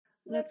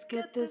Let's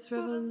get this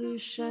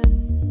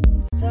revolution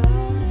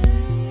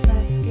started.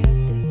 Let's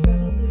get this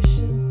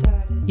revolution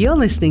started. You're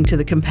listening to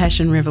the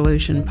Compassion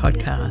Revolution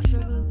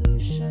podcast.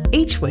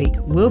 Each week,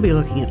 we'll be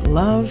looking at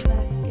love,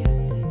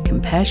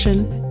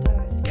 compassion,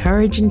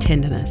 courage and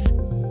tenderness,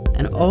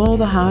 and all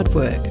the hard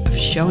work of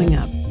showing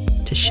up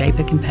to shape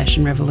a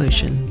compassion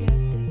revolution.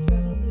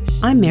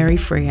 I'm Mary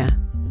Freer,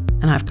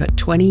 and I've got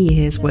 20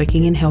 years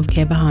working in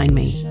healthcare behind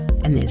me,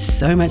 and there's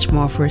so much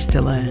more for us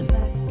to learn.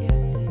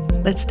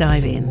 Let's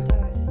dive in.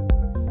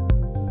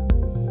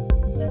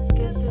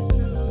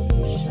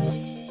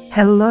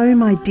 Hello,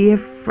 my dear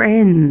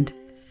friend.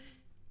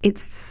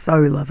 It's so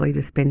lovely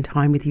to spend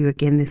time with you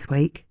again this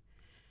week.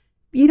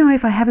 You know,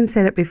 if I haven't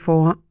said it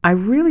before, I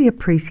really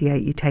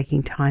appreciate you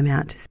taking time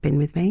out to spend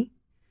with me.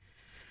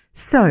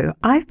 So,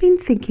 I've been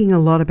thinking a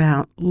lot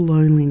about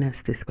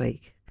loneliness this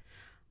week.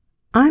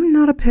 I'm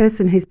not a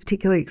person who's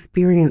particularly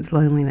experienced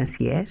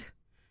loneliness yet,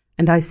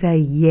 and I say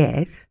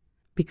yet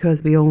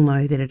because we all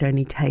know that it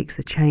only takes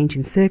a change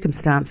in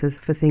circumstances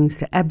for things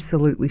to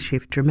absolutely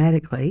shift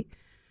dramatically.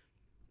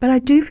 But I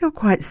do feel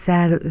quite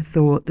sad at the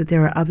thought that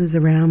there are others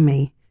around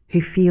me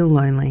who feel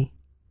lonely.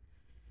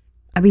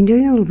 I've been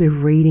doing a little bit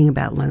of reading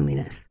about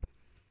loneliness.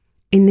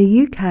 In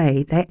the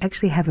UK, they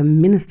actually have a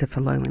minister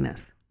for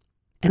loneliness.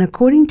 And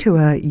according to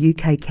a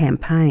UK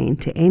campaign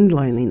to end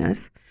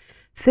loneliness,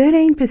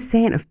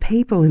 13% of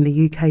people in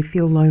the UK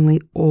feel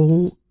lonely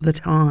all the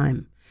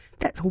time.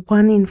 That's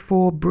 1 in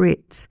 4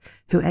 Brits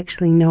who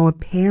actually know a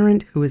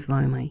parent who is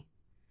lonely.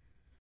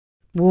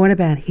 What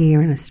about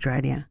here in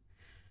Australia?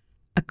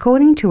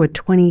 According to a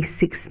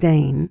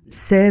 2016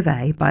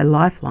 survey by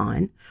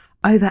Lifeline,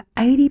 over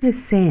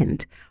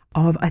 80%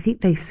 of, I think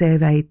they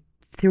surveyed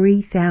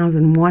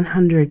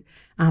 3,100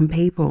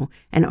 people,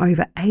 and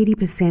over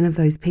 80% of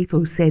those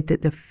people said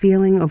that the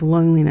feeling of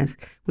loneliness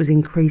was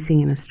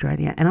increasing in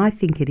Australia, and I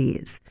think it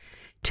is.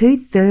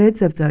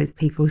 2/3 of those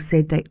people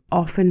said they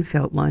often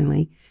felt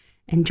lonely,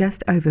 and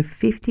just over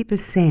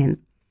 50%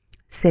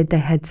 said they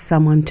had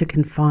someone to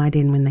confide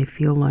in when they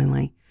feel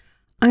lonely.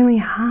 Only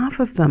half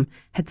of them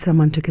had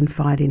someone to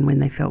confide in when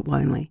they felt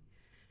lonely.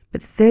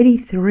 But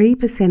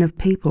 33% of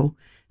people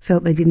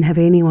felt they didn't have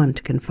anyone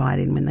to confide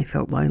in when they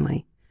felt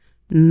lonely.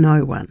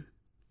 No one.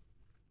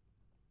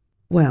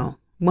 Well,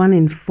 1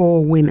 in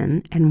 4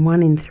 women and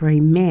 1 in 3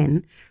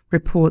 men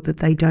report that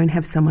they don't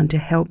have someone to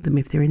help them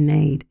if they're in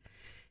need.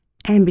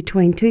 And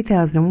between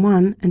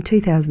 2001 and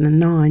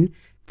 2009,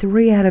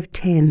 3 out of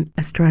 10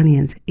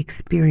 Australians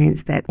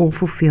experienced that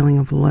awful feeling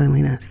of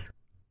loneliness.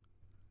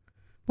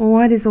 Well,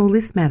 why does all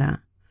this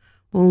matter?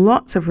 Well,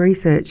 lots of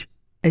research,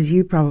 as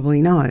you probably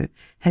know,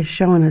 has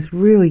shown us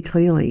really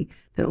clearly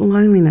that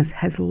loneliness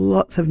has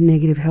lots of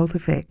negative health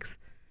effects.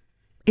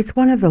 It's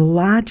one of the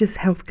largest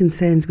health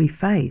concerns we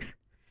face.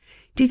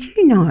 Did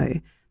you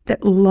know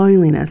that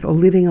loneliness or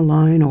living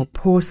alone or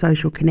poor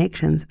social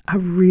connections are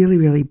really,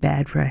 really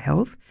bad for our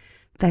health?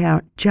 They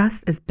are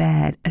just as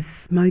bad as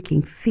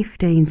smoking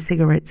 15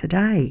 cigarettes a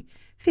day.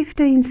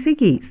 15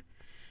 ciggies.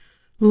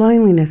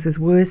 Loneliness is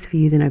worse for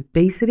you than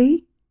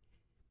obesity.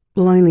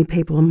 Lonely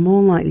people are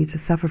more likely to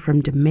suffer from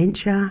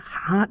dementia,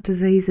 heart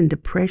disease and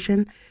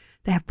depression.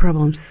 They have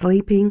problems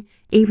sleeping,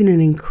 even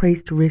an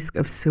increased risk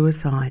of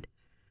suicide.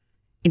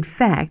 In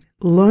fact,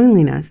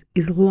 loneliness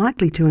is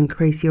likely to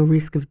increase your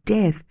risk of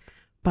death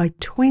by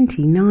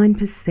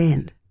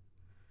 29%.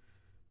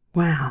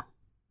 Wow.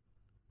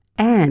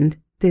 And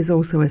there's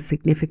also a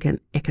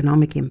significant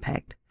economic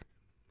impact.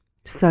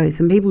 So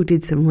some people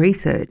did some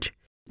research.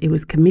 It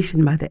was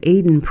commissioned by the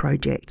Eden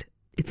Project.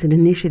 It's an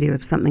initiative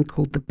of something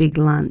called the Big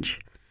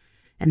Lunch.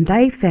 And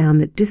they found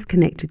that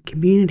disconnected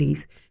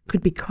communities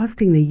could be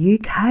costing the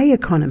UK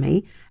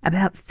economy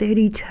about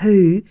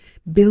 £32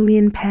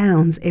 billion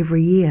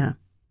every year.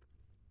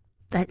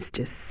 That's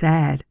just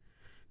sad.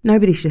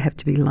 Nobody should have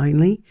to be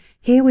lonely.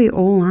 Here we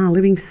all are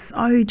living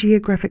so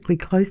geographically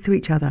close to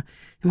each other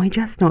and we're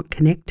just not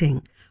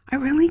connecting. I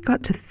really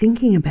got to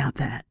thinking about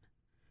that.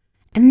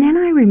 And then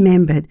I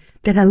remembered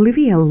that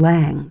Olivia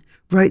Laing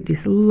wrote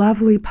this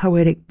lovely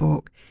poetic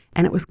book,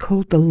 and it was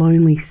called The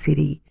Lonely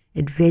City,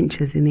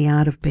 Adventures in the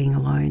Art of Being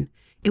Alone.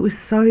 It was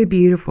so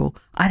beautiful.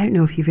 I don't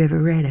know if you've ever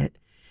read it,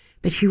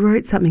 but she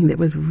wrote something that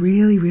was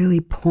really, really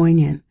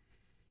poignant.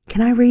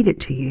 Can I read it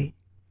to you?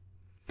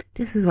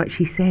 This is what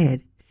she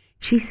said.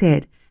 She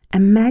said,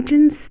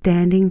 "Imagine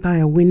standing by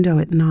a window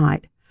at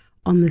night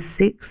on the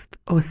 6th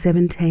or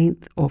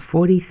 17th or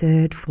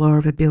 43rd floor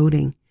of a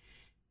building.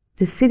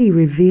 The city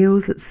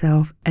reveals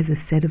itself as a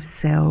set of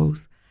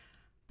cells,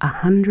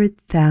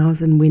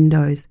 100,000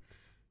 windows,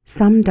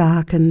 some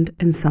darkened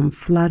and some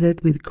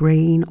flooded with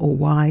green or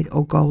white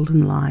or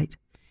golden light.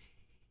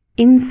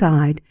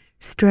 Inside,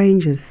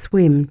 strangers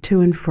swim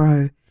to and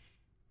fro,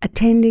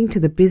 attending to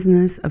the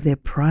business of their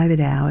private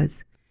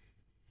hours.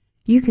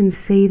 You can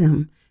see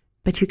them,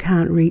 but you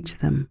can't reach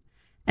them.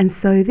 And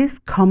so this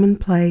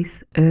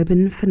commonplace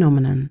urban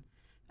phenomenon,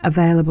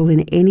 available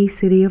in any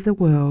city of the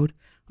world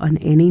on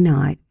any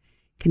night,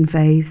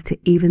 conveys to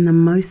even the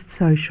most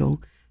social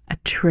a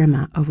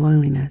tremor of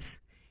loneliness.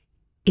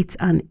 Its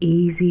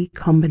uneasy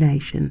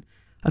combination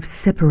of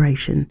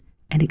separation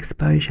and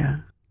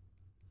exposure.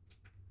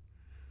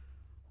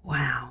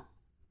 Wow.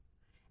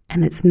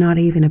 And it's not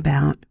even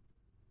about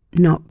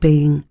not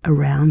being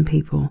around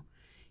people.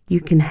 You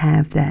can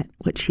have that,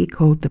 what she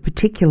called the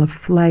particular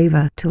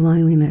flavour to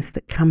loneliness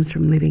that comes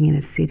from living in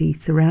a city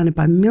surrounded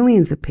by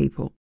millions of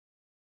people.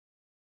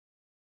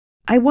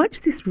 I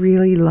watched this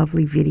really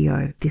lovely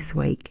video this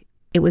week.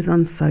 It was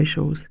on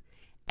socials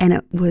and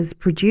it was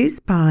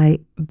produced by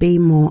Be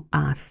More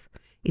Us.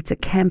 It's a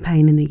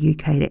campaign in the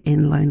UK to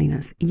end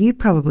loneliness. You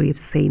probably have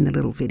seen the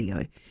little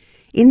video.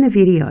 In the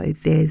video,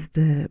 there's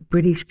the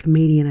British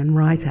comedian and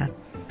writer,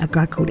 a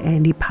guy called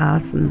Andy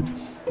Parsons.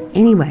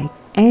 Anyway,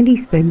 Andy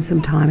spends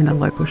some time in a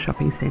local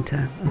shopping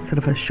centre, sort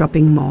of a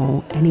shopping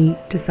mall, and he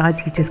decides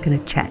he's just going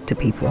to chat to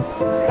people.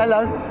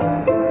 Hello.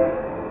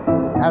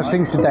 How's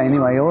things today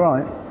anyway, all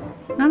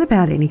right? Not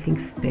about anything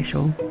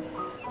special.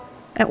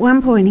 At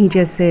one point he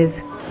just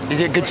says,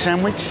 Is it a good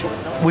sandwich?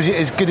 Was it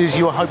as good as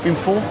you were hoping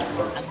for?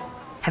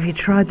 have you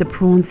tried the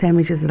prawn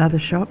sandwiches at other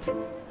shops?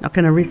 Not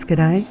going to risk it,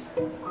 eh?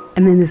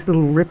 And then this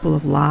little ripple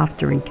of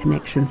laughter and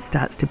connection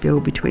starts to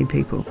build between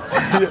people.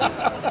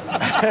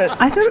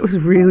 I thought it was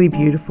really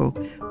beautiful.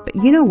 But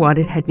you know what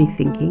it had me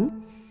thinking?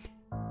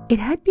 It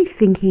had me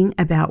thinking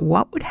about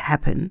what would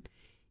happen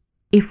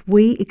if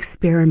we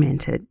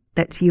experimented,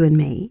 that's you and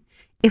me,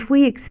 if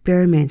we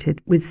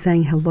experimented with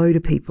saying hello to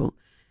people,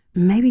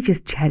 maybe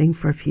just chatting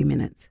for a few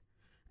minutes.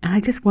 And I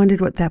just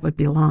wondered what that would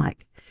be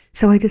like.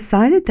 So I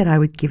decided that I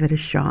would give it a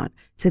shot.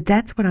 So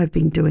that's what I've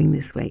been doing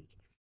this week.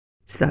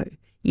 So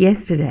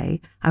yesterday,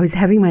 I was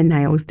having my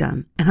nails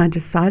done and I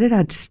decided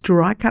I'd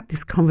strike up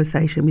this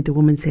conversation with the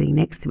woman sitting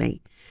next to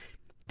me.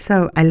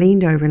 So I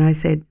leaned over and I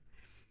said,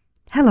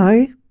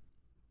 hello,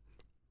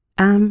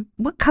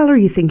 what colour are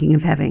you thinking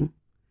of having?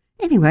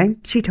 Anyway,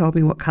 she told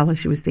me what colour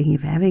she was thinking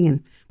of having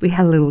and we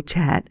had a little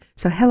chat.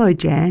 So hello,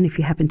 Jan, if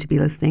you happen to be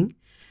listening.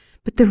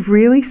 But the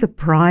really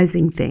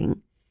surprising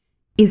thing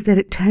is that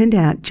it turned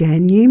out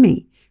Jan knew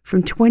me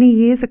from 20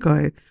 years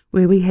ago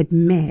where we had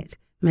met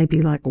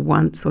maybe like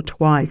once or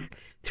twice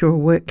through a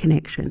work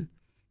connection.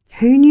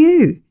 Who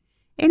knew?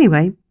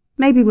 Anyway,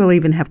 maybe we'll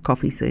even have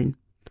coffee soon.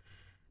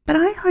 But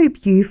I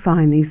hope you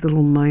find these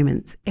little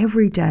moments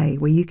every day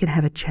where you can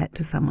have a chat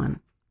to someone.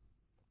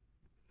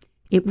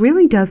 It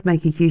really does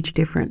make a huge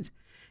difference.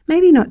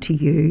 Maybe not to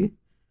you,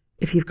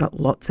 if you've got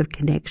lots of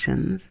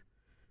connections,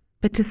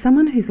 but to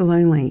someone who's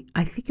lonely,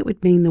 I think it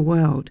would mean the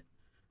world.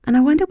 And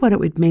I wonder what it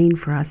would mean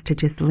for us to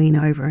just lean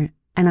over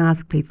and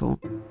ask people,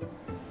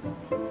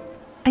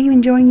 are you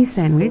enjoying your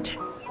sandwich?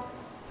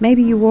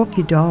 Maybe you walk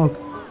your dog.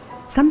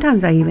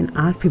 Sometimes I even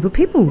ask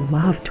people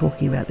love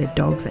talking about their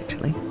dogs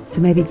actually,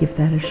 so maybe give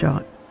that a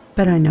shot.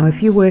 But I know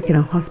if you work in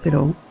a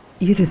hospital,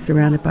 you're just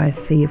surrounded by a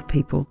sea of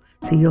people,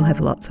 so you'll have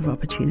lots of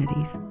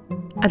opportunities.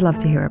 I'd love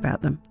to hear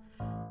about them.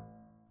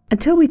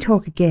 Until we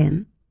talk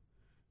again,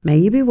 may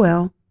you be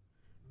well,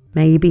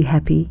 may you be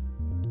happy,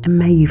 and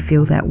may you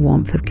feel that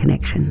warmth of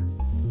connection.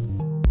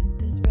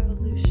 This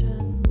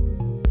revolution,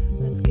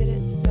 let's get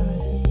it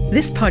started.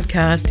 This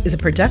podcast is a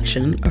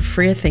production of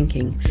Freer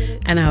Thinking,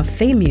 and our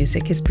theme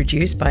music is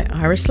produced by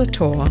Iris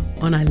Latour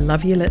on I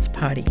Love You, Let's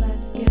Party.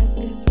 Let's get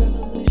this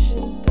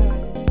revolution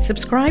started.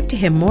 Subscribe to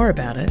hear more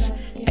about us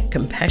at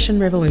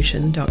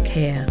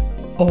compassionrevolution.care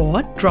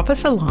or drop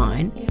us a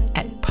line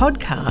at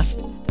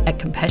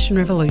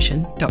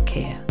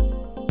podcast@compassionrevolution.care.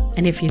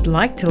 And if you'd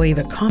like to leave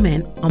a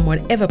comment on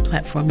whatever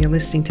platform you're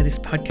listening to this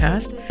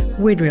podcast,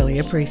 we'd really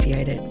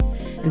appreciate it.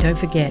 And don't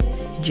forget,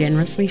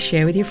 generously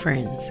share with your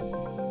friends.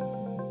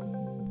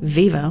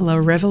 Viva la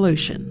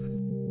revolution.